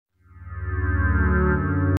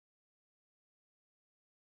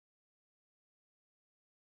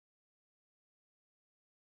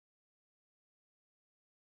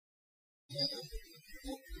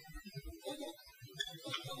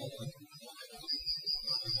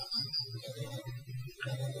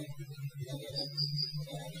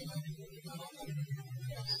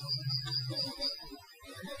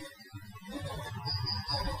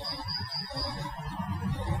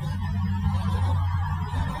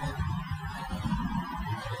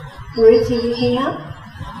Ruth, are you here?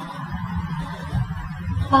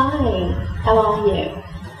 Hi, how are you?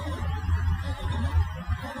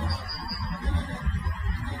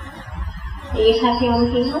 Are you happy I'm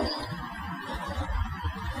here?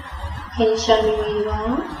 Can you show me where you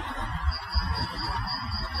are?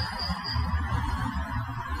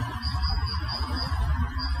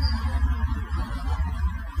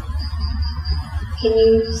 Can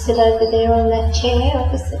you sit over there on that chair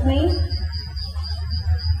opposite me?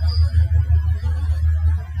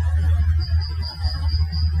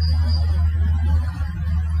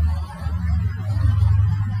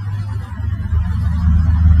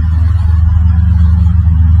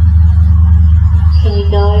 Can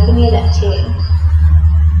you go over near that chair?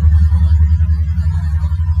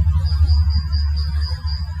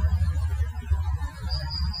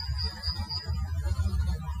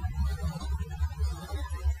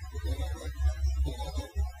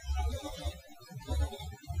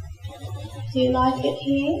 Do you like it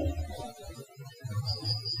here?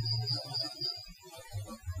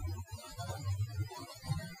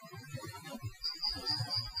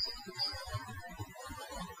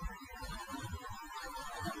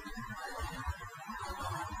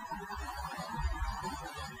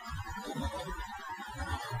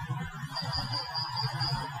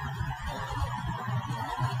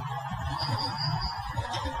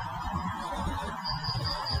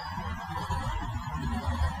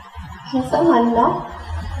 Can someone knock?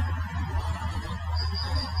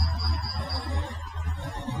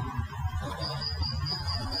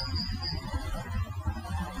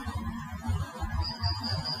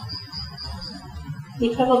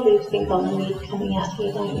 You probably think I'm weird coming out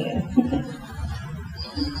here, don't you?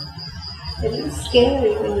 It's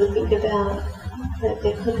scary when you think about that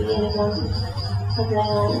there could be anyone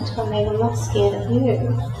around. I mean, I'm not scared of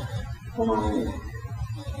you.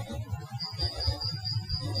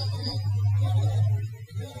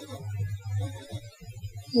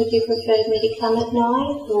 Would you prefer me to come at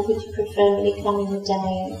night, or would you prefer me to come in the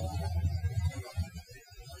day?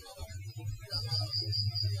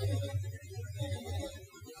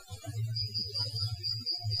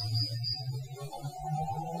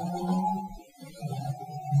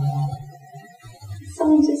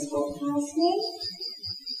 Someone just walked past me.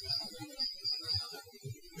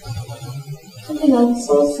 I think I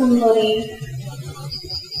saw somebody.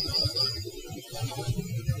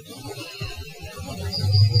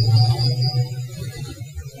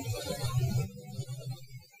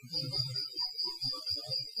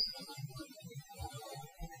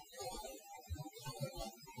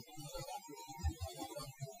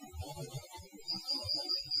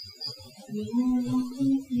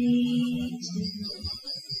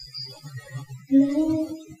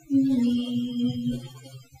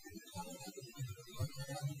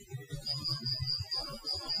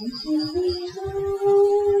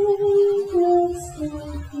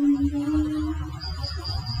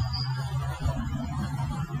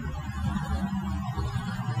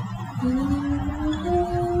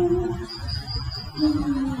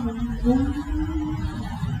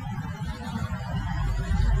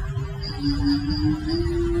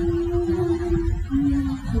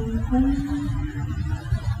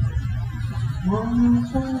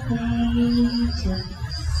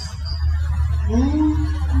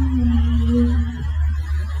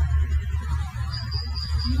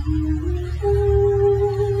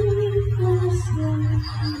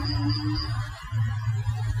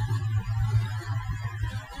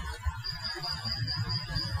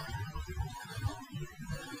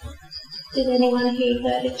 Did anyone here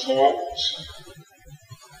go to church?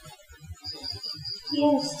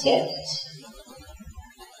 Yes, church.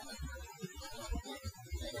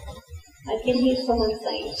 I can hear someone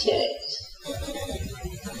saying church.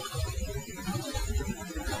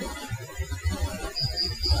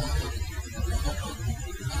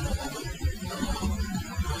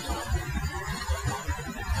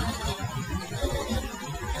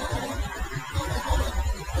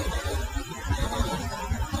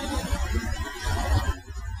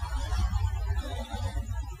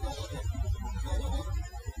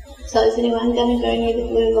 So is anyone going to go near the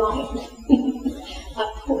blue light?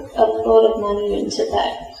 I put a lot of money into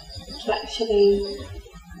that to actually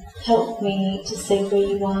help me to see where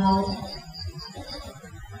you are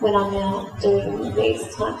when I'm out doing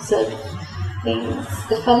these types of things.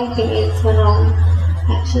 The funny thing is, when I'm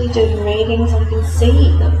actually doing readings, I can see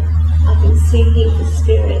them. I can see the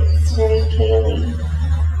spirits very clearly.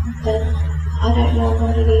 But I don't know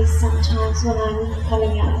what it is sometimes when I'm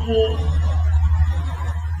coming out here.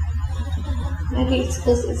 Maybe it's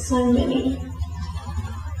because there's so many.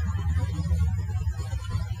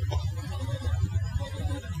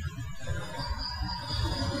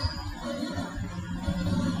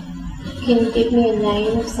 Can you give me a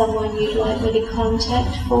name of someone you'd like me to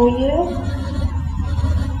contact for you?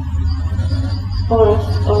 Or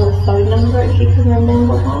a phone number if you can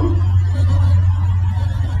remember one?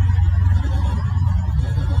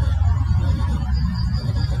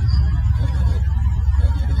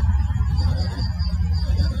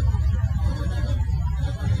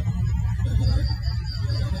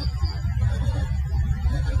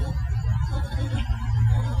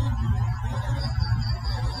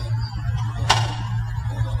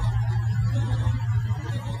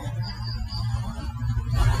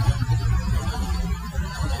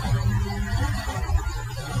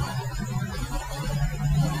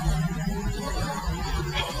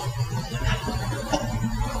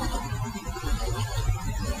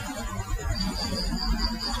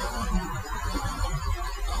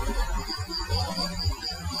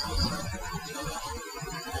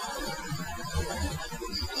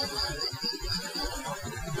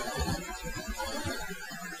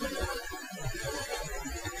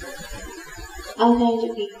 I'm going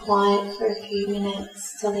to be quiet for a few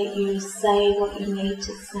minutes to let you say what you need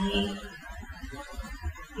to say,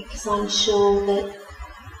 because I'm sure that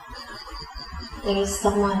there is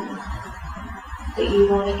someone that you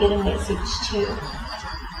want to get a message to.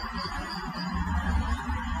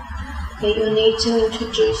 But you'll need to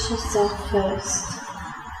introduce yourself first.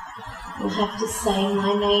 You'll have to say,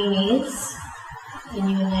 my name is, and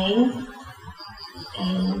your name,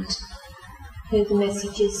 and who the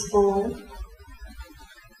message is for,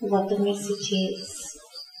 what the message is.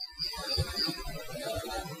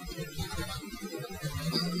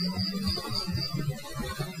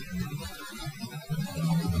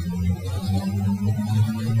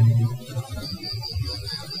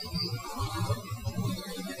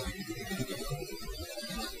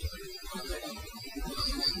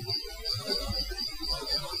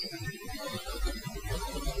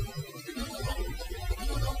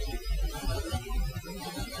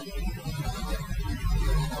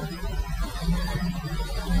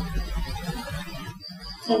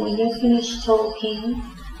 So when you're finished talking,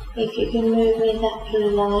 if you can move me that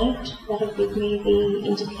blue light, that'll give me the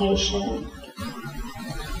indication.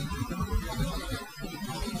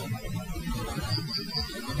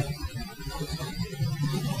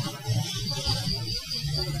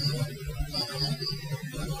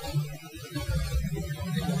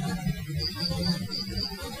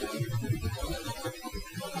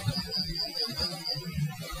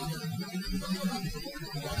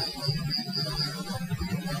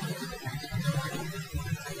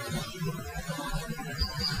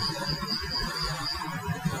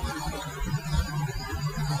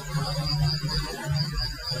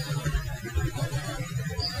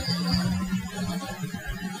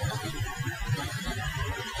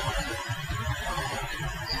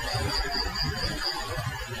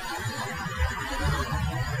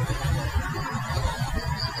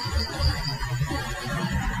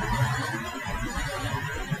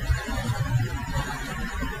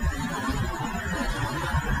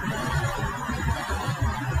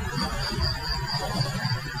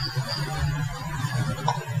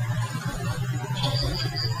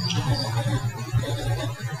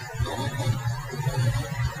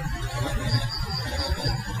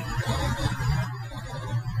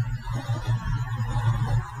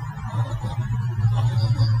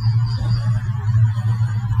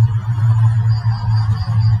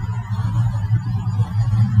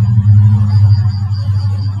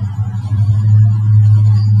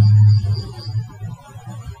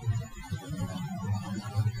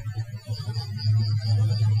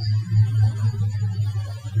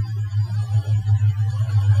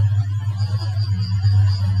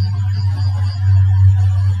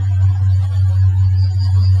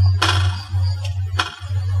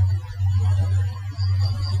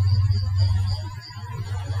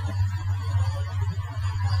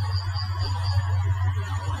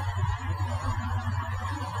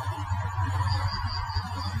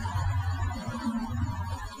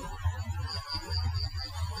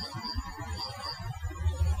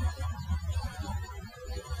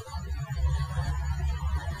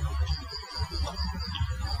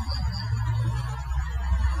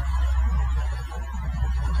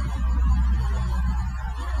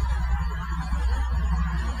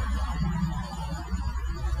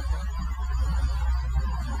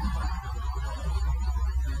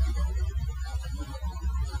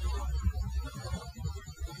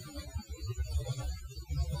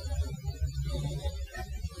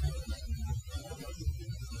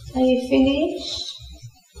 Are you finished?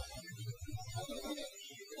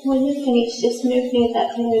 When you're finished, just move near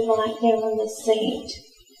that blue light there on the seat.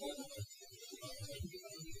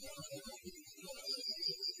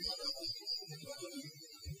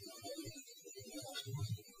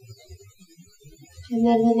 And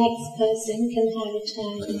then the next person can have a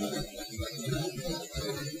turn.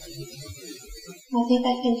 I think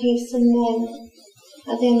I can hear some men.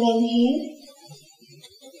 Are there men here?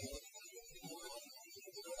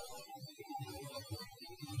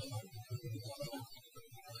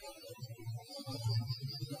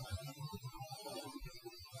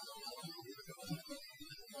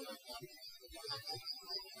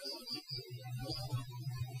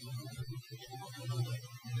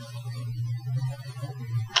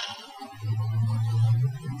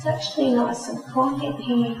 It's actually nice and quiet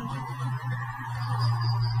here.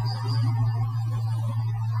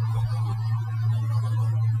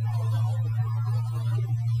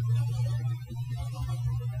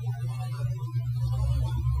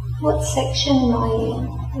 What section am I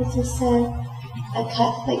in? Is this a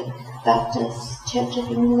Catholic Baptist Church of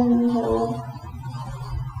England or?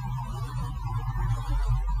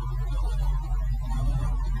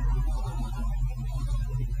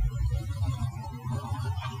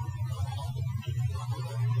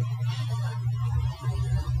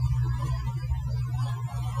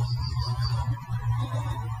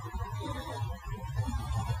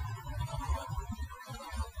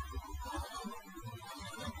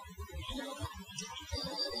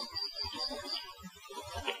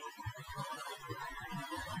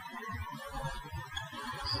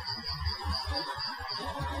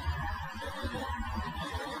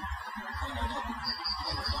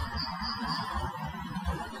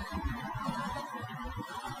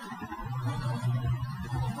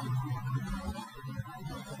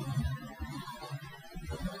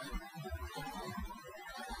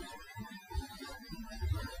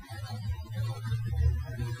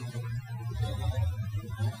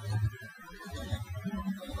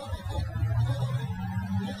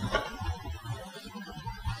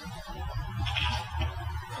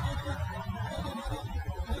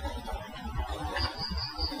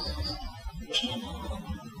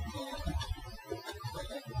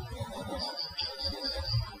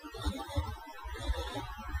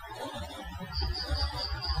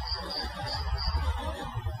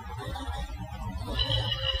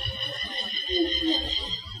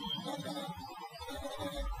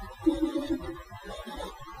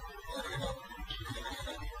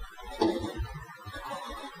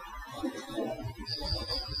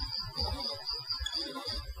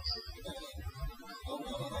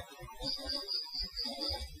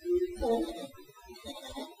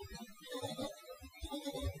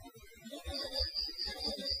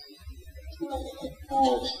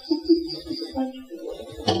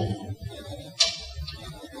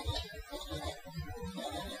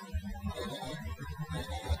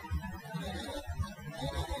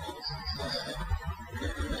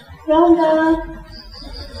 Rhonda.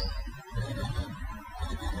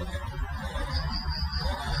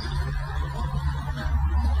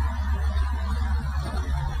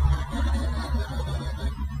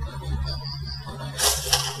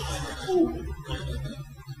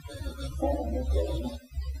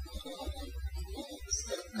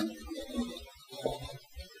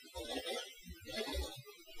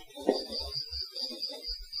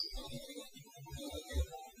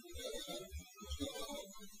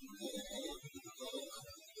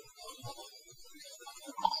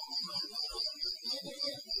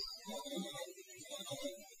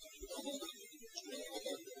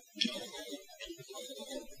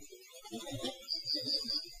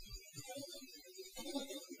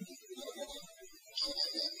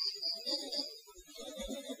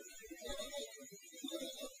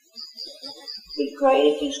 It'd be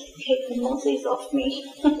great if you could keep the mozzies off me.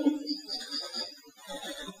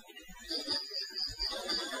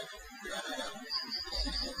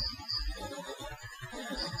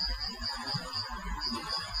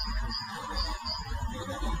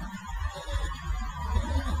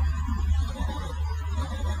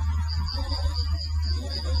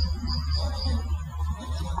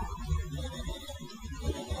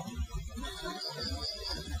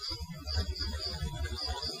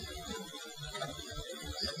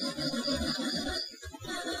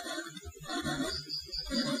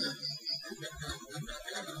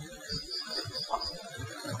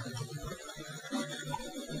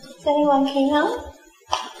 Is anyone keen on?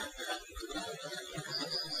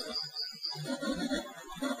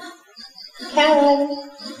 Karen.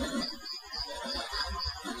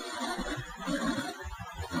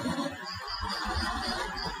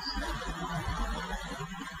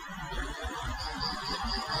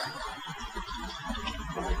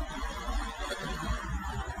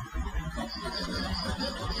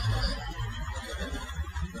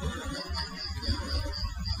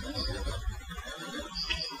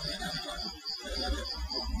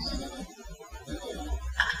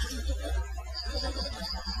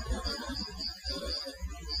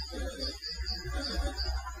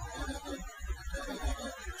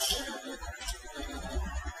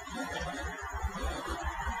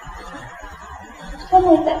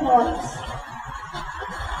 on with that noise?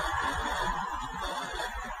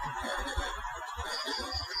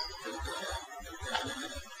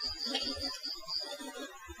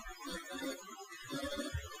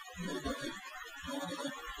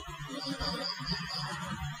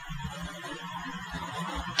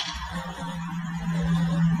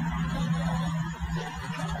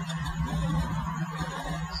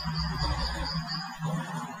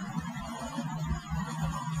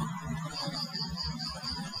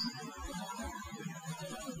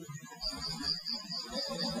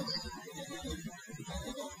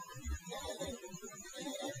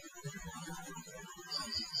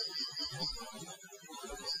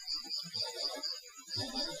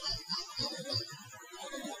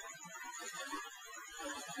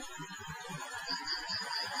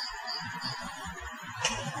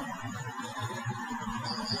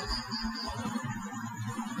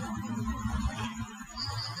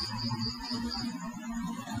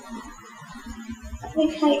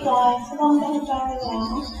 Okay guys, so I'm going to go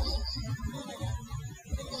now.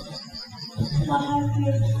 I hope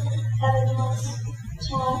you've had a nice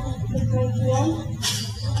time with me here.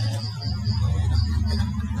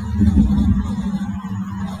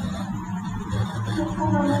 Look on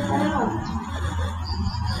the ground.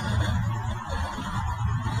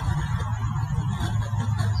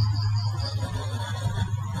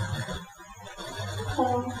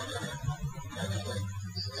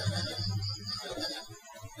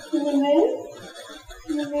 Can you move?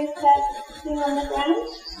 Can you move that thing on the ground?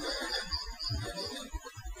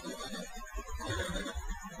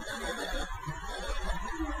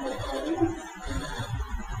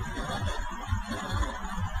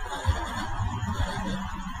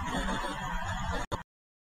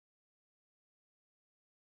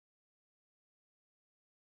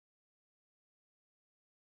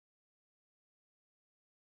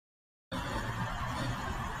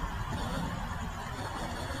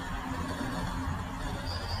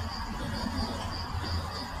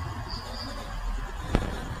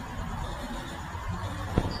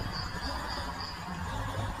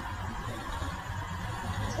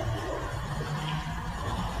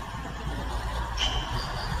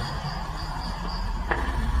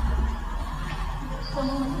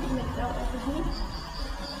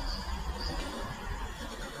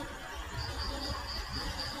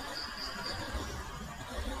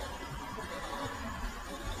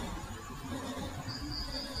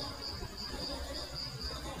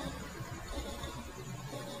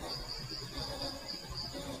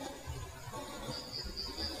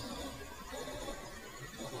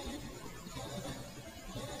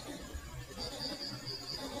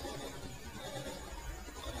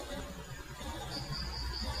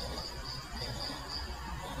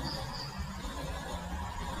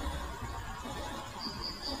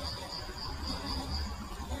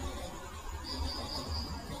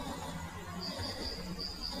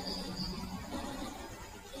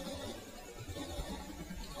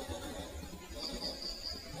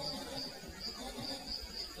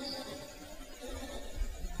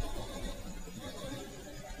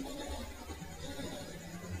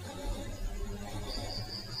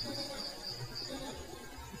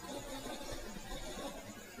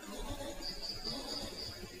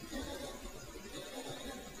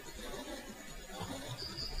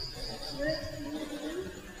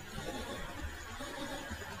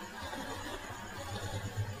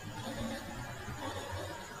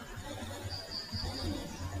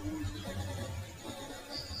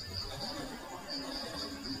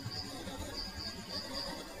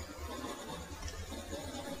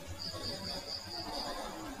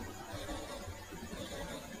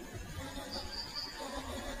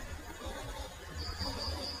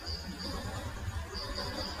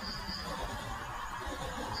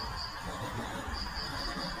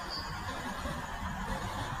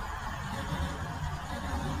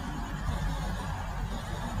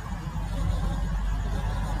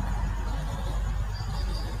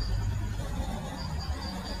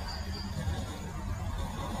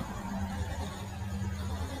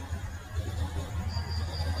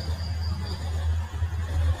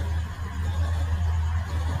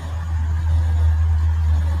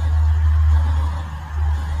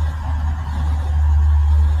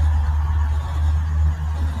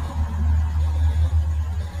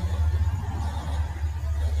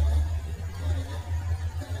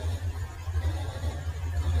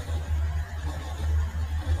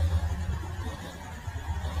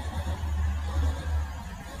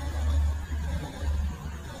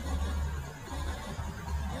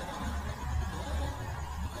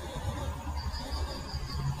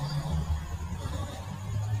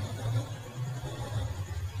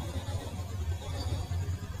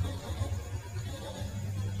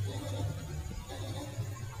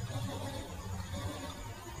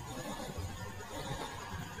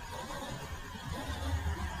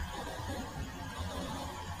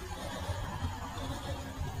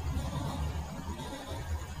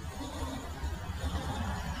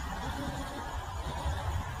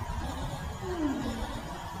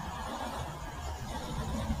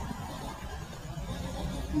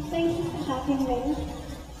 thank you for having me.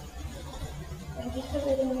 Thank you for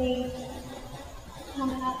letting me come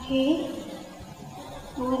out here.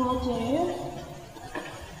 And what I'll do,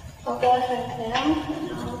 I'll go home now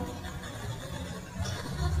and I'll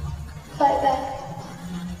play back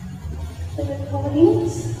the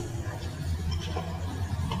recordings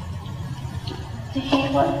to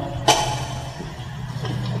hear what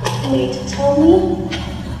you need to tell me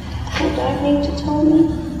or don't need to tell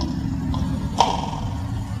me.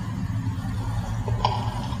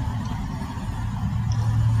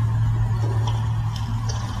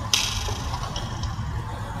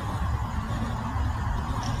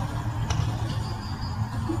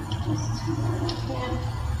 Just